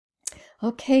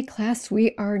Okay, class,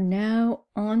 we are now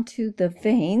on to the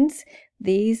veins.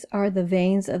 These are the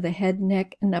veins of the head,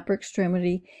 neck, and upper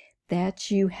extremity that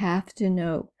you have to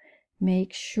know.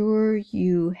 Make sure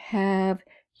you have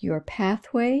your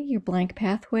pathway, your blank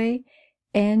pathway,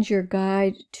 and your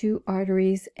guide to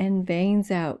arteries and veins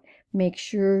out. Make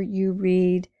sure you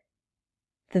read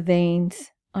the veins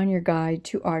on your guide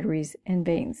to arteries and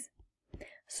veins.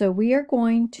 So we are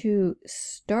going to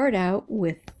start out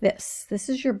with this. This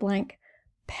is your blank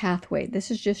pathway.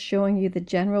 This is just showing you the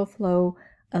general flow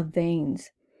of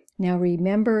veins. Now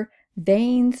remember,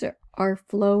 veins are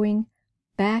flowing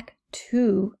back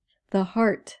to the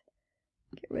heart.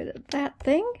 Get rid of that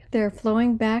thing. They're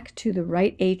flowing back to the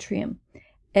right atrium.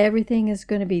 Everything is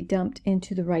going to be dumped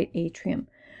into the right atrium.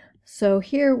 So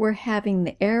here we're having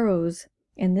the arrows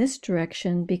in this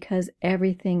direction because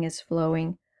everything is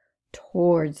flowing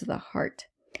towards the heart,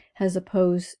 as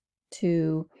opposed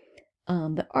to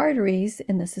the arteries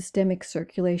in the systemic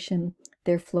circulation,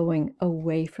 they're flowing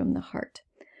away from the heart.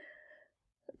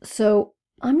 So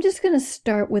I'm just going to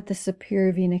start with the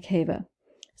superior vena cava.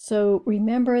 So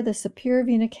remember, the superior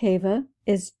vena cava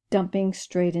is dumping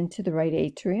straight into the right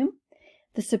atrium.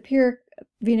 The superior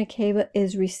vena cava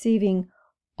is receiving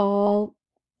all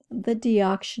the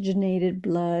deoxygenated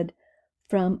blood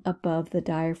from above the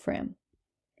diaphragm.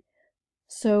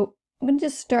 So I'm going to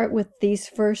just start with these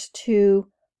first two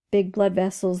big blood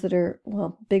vessels that are,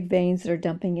 well, big veins that are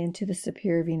dumping into the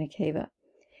superior vena cava.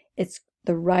 It's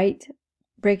the right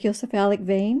brachiocephalic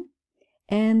vein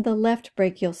and the left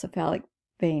brachiocephalic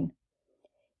vein.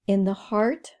 In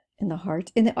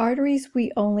the arteries,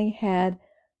 we only had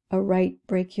a right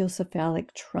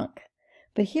brachiocephalic trunk.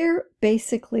 But here,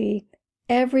 basically,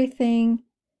 everything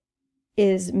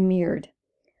is mirrored.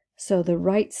 So the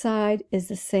right side is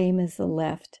the same as the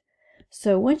left.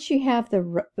 So once you have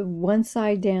the one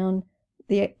side down,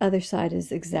 the other side is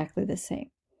exactly the same.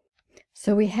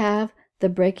 So we have the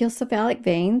brachiocephalic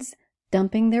veins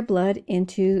dumping their blood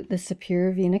into the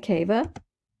superior vena cava.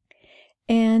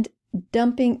 And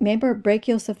dumping, remember,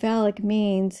 brachiocephalic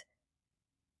means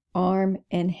arm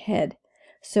and head.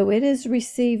 So it is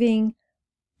receiving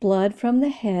blood from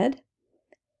the head.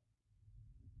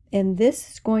 And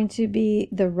this is going to be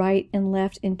the right and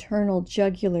left internal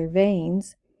jugular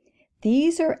veins.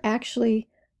 These are actually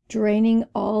draining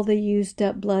all the used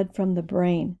up blood from the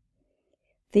brain.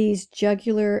 These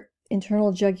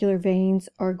internal jugular veins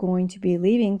are going to be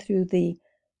leaving through the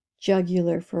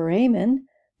jugular foramen.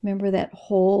 Remember that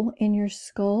hole in your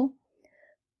skull?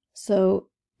 So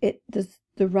the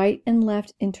right and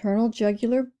left internal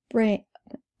jugular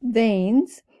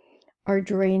veins are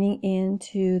draining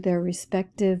into their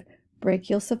respective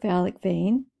brachiocephalic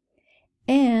vein,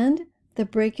 and the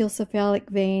brachiocephalic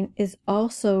vein is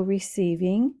also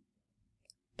receiving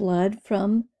blood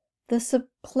from the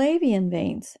subclavian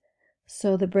veins.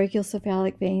 So the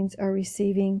brachiocephalic veins are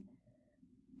receiving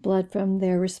blood from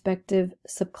their respective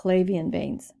subclavian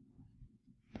veins.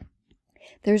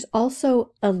 There's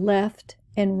also a left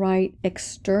and right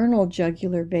external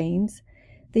jugular veins.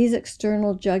 These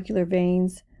external jugular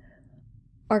veins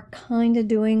are kind of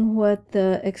doing what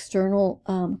the external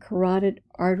carotid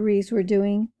arteries were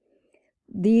doing.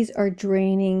 These are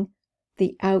draining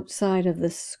the outside of the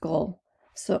skull.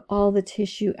 So all the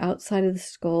tissue outside of the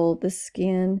skull, the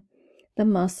skin, the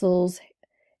muscles,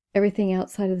 everything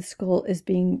outside of the skull is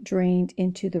being drained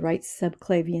into the right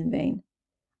subclavian vein.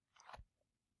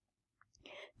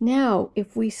 Now,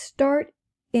 if we start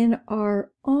in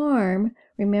our arm,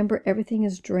 remember everything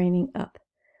is draining up.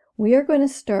 We are going to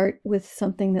start with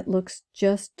something that looks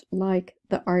just like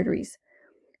the arteries.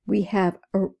 We have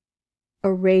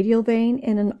a radial vein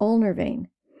and an ulnar vein,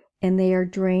 and they are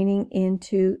draining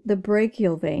into the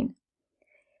brachial vein.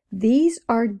 These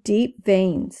are deep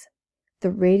veins.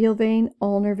 The radial vein,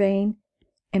 ulnar vein,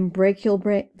 and brachial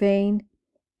vein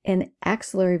and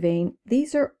axillary vein,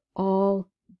 these are all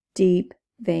deep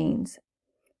veins.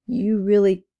 You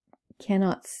really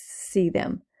cannot see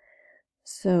them.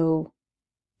 So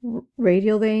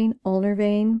radial vein, ulnar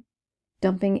vein,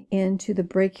 dumping into the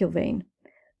brachial vein.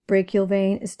 Brachial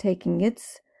vein is taking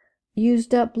its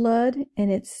used up blood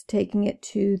and it's taking it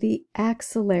to the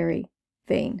axillary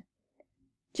vein.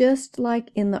 Just like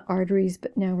in the arteries,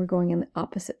 but now we're going in the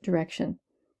opposite direction.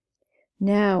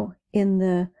 Now, in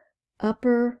the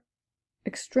upper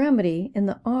extremity, in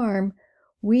the arm,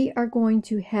 we are going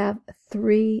to have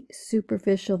 3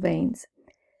 superficial veins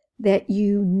that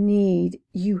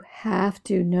you have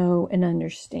to know and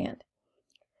understand.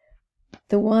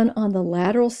 The one on the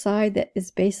lateral side that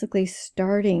is basically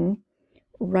starting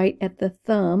right at the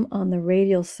thumb on the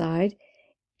radial side,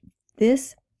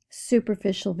 this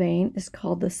superficial vein is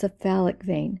called the cephalic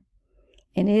vein,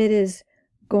 and it is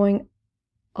going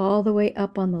all the way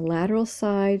up on the lateral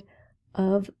side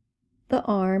of the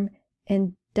arm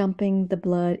and dumping the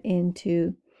blood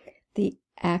into the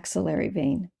axillary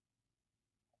vein.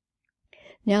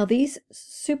 Now, these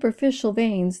superficial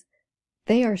veins,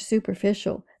 they are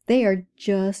superficial. They are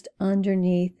just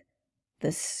underneath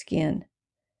the skin,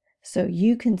 so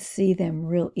you can see them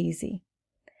real easy.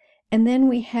 And then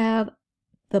we have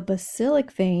the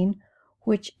basilic vein,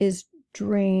 which is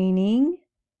draining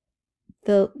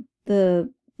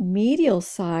the medial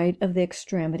side of the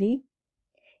extremity,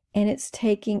 and it's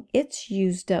taking its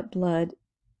used up blood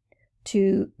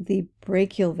to the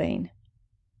brachial vein.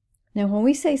 Now, when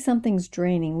we say something's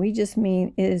draining, we just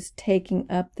mean it is taking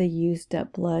up the used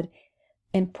up blood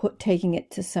and taking it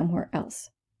to somewhere else.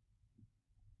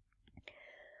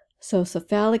 So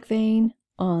cephalic vein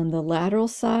on the lateral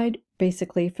side,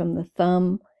 basically from the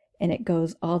thumb, and it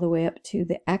goes all the way up to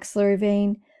the axillary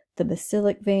vein. The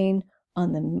basilic vein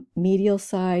on the medial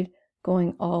side,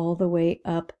 going all the way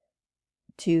up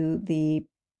to the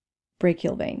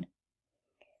brachial vein.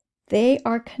 They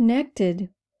are connected.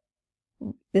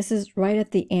 This is right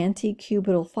at the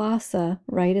antecubital fossa,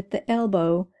 right at the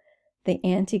elbow, the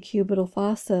antecubital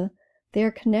fossa. They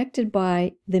are connected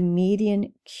by the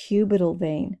median cubital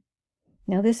vein.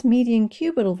 Now, this median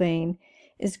cubital vein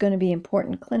is going to be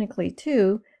important clinically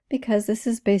too, because this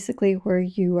is basically where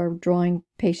you are drawing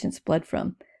patients' blood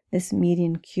from, this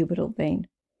median cubital vein.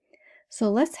 So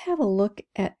let's have a look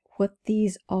at what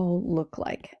these all look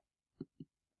like.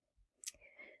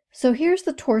 So here's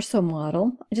the torso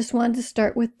model. I just wanted to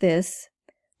start with this,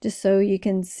 just so you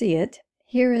can see it.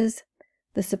 Here is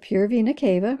the superior vena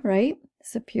cava, right?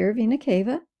 Superior vena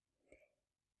cava.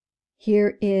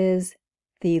 Here is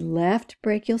the left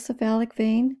brachial cephalic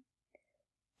vein,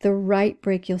 the right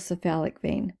brachial cephalic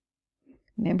vein.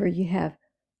 Remember, you have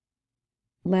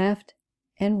left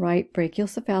and right brachial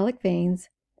cephalic veins.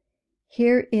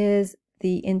 Here is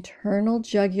the internal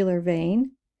jugular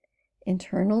vein.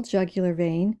 Internal jugular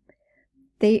vein.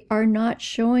 They are not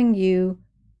showing you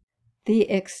the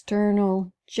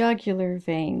external jugular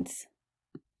veins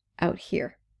out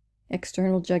here.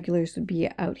 External jugulars would be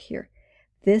out here.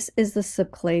 This is the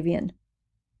subclavian.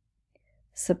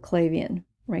 Subclavian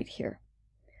right here.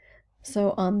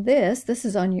 So on this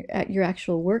is on your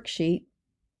actual worksheet.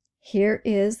 Here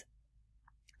is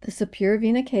the superior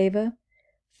vena cava.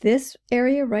 This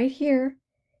area right here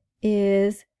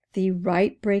is the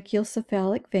right brachial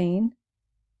cephalic vein,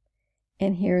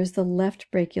 and here's the left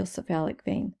brachial cephalic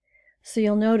vein. So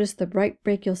you'll notice the right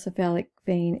brachial cephalic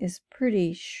vein is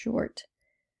pretty short.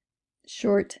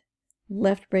 Short,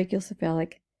 left brachial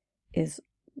cephalic is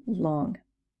long.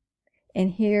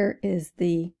 And here is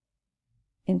the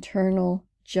internal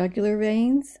jugular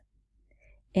veins,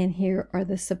 and here are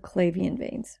the subclavian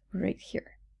veins right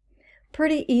here.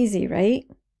 Pretty easy, right?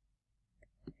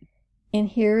 And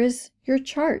here is your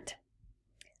chart,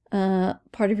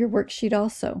 part of your worksheet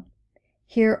also.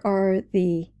 Here are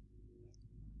the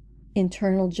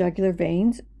internal jugular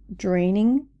veins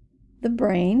draining the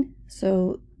brain,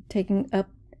 so taking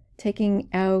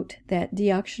out that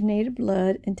deoxygenated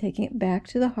blood and taking it back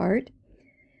to the heart.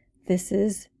 This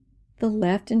is the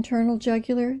left internal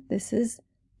jugular. This is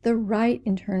the right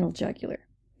internal jugular.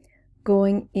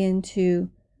 Going into,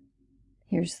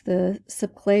 here's the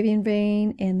subclavian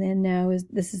vein, and then now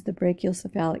this is the brachial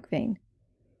cephalic vein.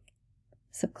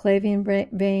 Subclavian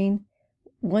vein.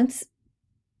 Once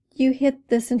you hit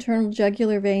this internal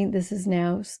jugular vein, this is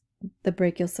now the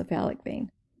brachial cephalic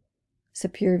vein,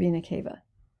 superior vena cava.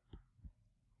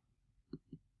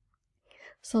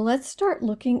 So let's start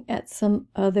looking at some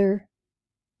other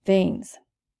veins.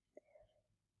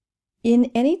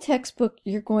 In any textbook,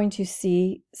 you're going to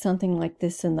see something like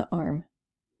this in the arm.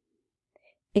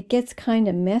 It gets kind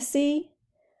of messy.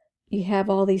 You have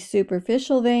all these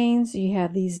superficial veins, you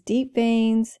have these deep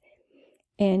veins,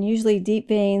 and usually deep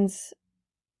veins,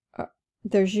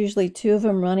 there's usually two of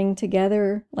them running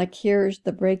together. Like here's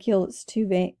the brachial, it's two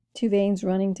veins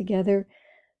running together.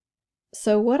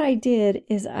 So what I did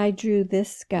is I drew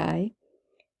this guy,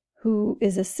 who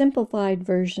is a simplified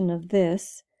version of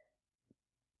this,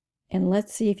 and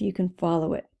let's see if you can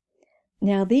follow it.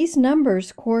 Now these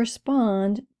numbers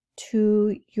correspond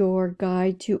to your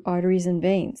guide to arteries and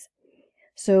veins.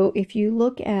 So if you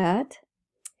look at,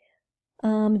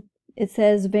 it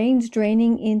says veins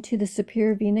draining into the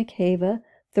superior vena cava,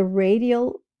 the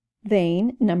radial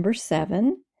vein, number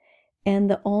 7, and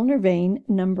the ulnar vein,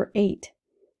 number 8.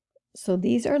 So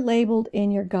these are labeled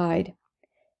in your guide.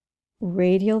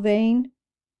 Radial vein,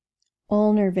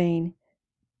 ulnar vein,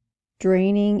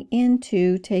 draining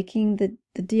into, taking the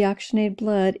deoxygenated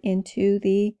blood into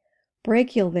the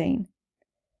brachial vein.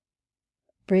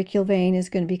 Brachial vein is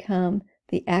going to become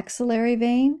the axillary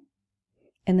vein,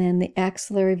 and then the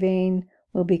axillary vein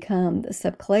will become the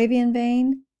subclavian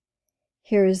vein.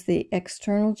 Here is the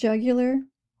external jugular.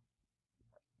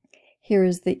 Here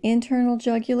is the internal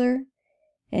jugular,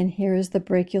 and here is the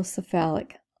brachial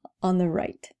cephalic on the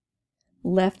right.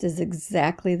 Left is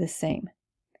exactly the same.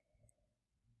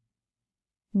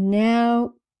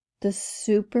 Now, the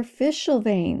superficial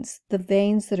veins, the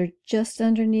veins that are just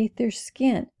underneath their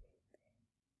skin.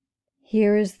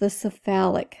 Here is the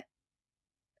cephalic.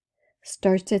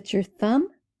 Starts at your thumb,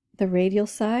 the radial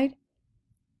side,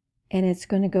 and it's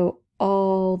going to go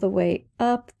all the way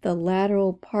up the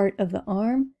lateral part of the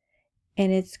arm,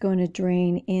 and it's going to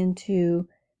drain into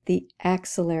the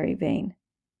axillary vein.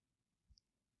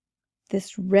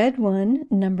 This red one,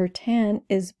 number 10,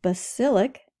 is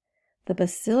basilic. The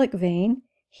basilic vein,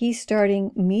 he's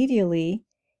starting medially,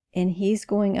 and he's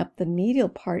going up the medial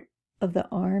part of the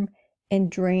arm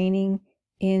and draining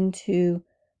into,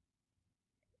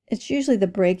 it's usually the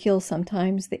brachial,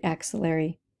 sometimes the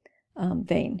axillary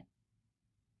vein.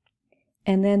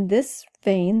 And then this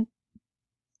vein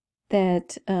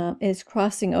that is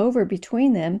crossing over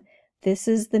between them, this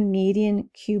is the median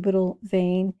cubital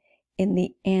vein in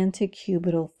the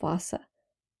antecubital fossa.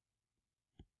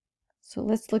 So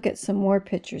let's look at some more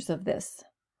pictures of this.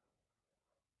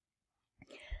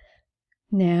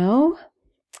 Now,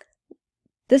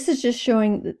 this is just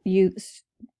showing you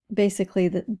basically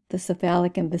the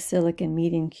cephalic and basilic and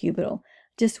median cubital.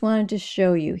 Just wanted to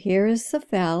show you. Here is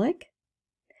cephalic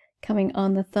coming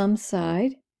on the thumb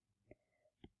side,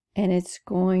 and it's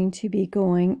going to be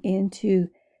going into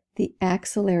the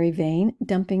axillary vein,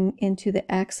 dumping into the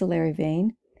axillary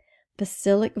vein.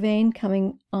 Basilic vein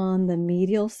coming on the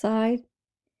medial side,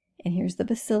 and here's the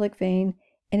basilic vein,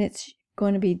 and it's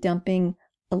going to be dumping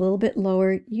a little bit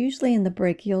lower, usually in the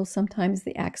brachial, sometimes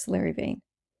the axillary vein.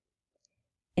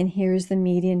 And here's the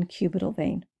median cubital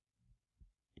vein.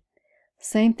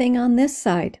 Same thing on this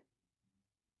side.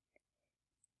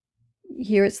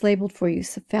 Here it's labeled for you,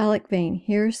 cephalic vein.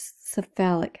 Here's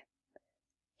cephalic.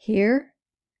 Here,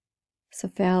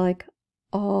 cephalic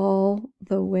all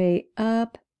the way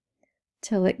up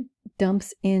till it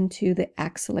dumps into the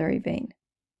axillary vein.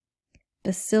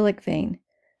 Basilic vein,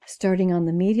 starting on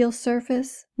the medial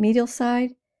surface, medial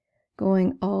side,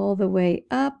 going all the way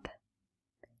up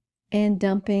and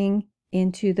dumping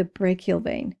into the brachial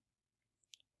vein.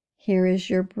 Here is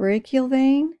your brachial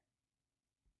vein,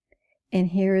 and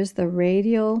here is the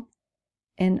radial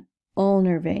and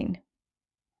ulnar vein.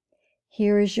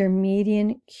 Here is your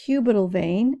median cubital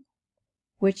vein,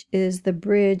 which is the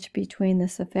bridge between the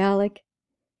cephalic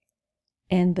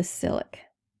and basilic.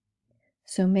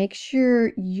 So make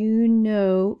sure you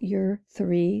know your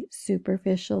 3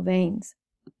 superficial veins.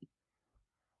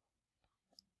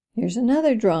 Here's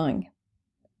another drawing.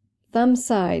 Thumb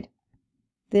side.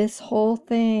 This whole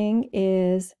thing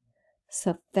is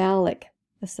cephalic,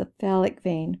 the cephalic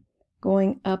vein,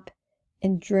 going up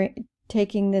and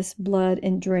taking this blood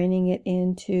and draining it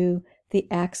into the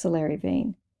axillary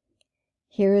vein.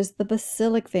 Here is the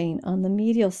basilic vein on the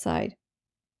medial side,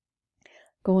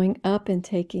 going up and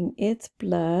taking its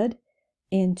blood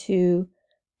into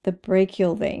the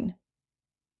brachial vein.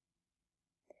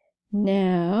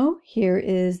 Now, here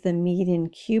is the median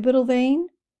cubital vein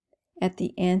at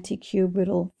the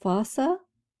antecubital fossa.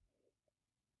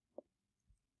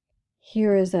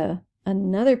 Here is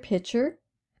another picture.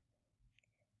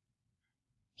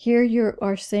 Here you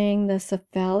are seeing the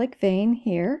cephalic vein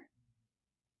here,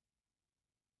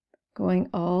 going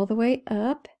all the way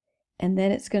up, and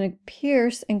then it's going to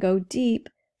pierce and go deep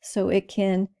so it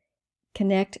can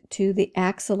connect to the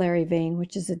axillary vein,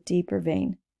 which is a deeper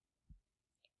vein.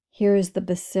 Here is the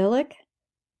basilic,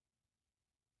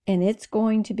 and it's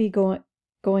going to be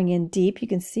going in deep. You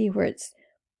can see where it's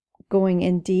going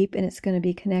in deep, and it's going to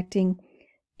be connecting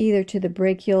either to the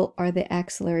brachial or the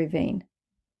axillary vein.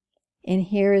 And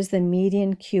here is the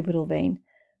median cubital vein,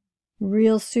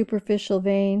 real superficial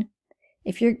vein.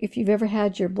 If you've ever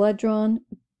had your blood drawn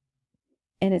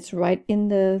and it's right in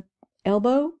the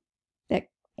elbow, that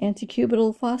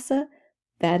antecubital fossa,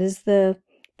 that is the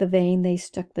vein they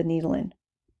stuck the needle in.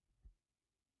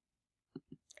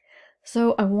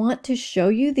 So I want to show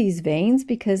you these veins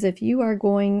because if you are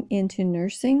going into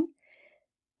nursing,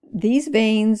 these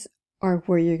veins are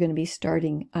where you're going to be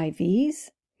starting IVs,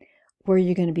 where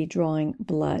you're going to be drawing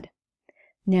blood.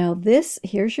 Now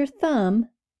here's your thumb.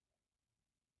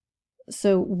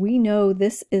 So we know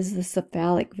this is the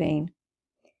cephalic vein.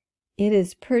 It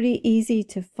is pretty easy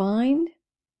to find,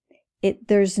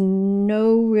 There's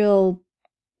no real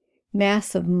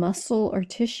mass of muscle or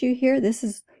tissue here. This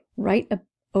is right up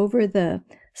over the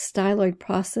styloid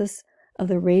process of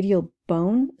the radial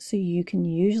bone, so you can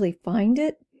usually find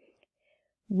it.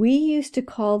 We used to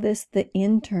call this the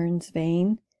intern's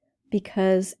vein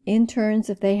because interns,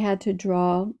 if they had to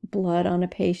draw blood on a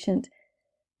patient,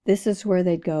 this is where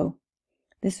they'd go.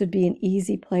 This would be an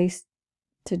easy place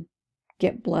to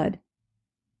get blood.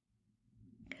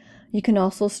 You can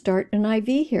also start an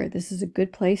IV here. This is a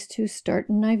good place to start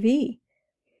an IV.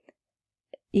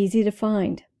 Easy to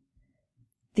find.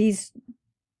 These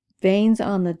veins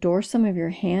on the dorsum of your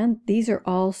hand, these are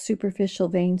all superficial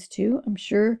veins too. I'm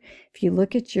sure if you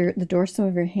look at the dorsum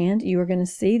of your hand, you are going to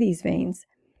see these veins.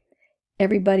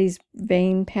 Everybody's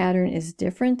vein pattern is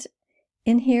different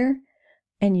in here,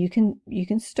 and you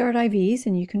can start IVs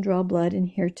and you can draw blood in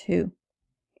here too.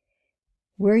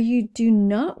 Where you do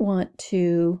not want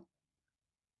to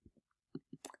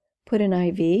put an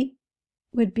IV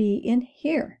would be in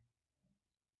here.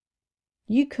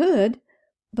 You could,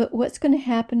 but what's going to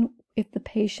happen if the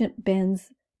patient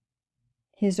bends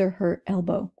his or her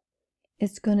elbow?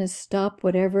 It's going to stop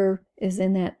whatever is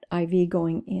in that IV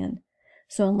going in.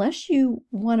 So unless you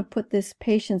want to put this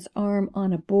patient's arm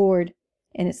on a board,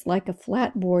 and it's like a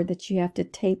flat board that you have to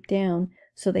tape down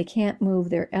so they can't move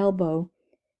their elbow,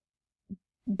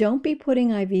 don't be putting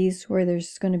IVs where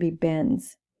there's going to be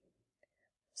bends.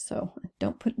 So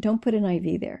don't put an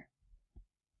IV there.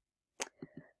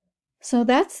 So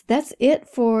that's it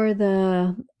for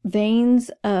the veins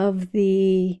of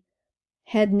the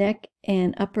head, neck,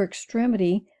 and upper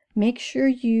extremity. Make sure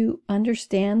you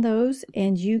understand those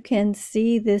and you can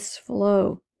see this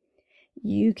flow.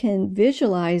 You can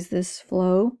visualize this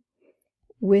flow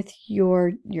with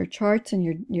your charts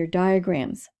and your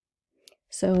diagrams.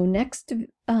 So next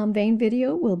vein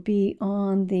video will be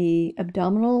on the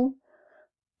abdominal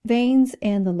veins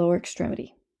and the lower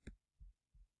extremity.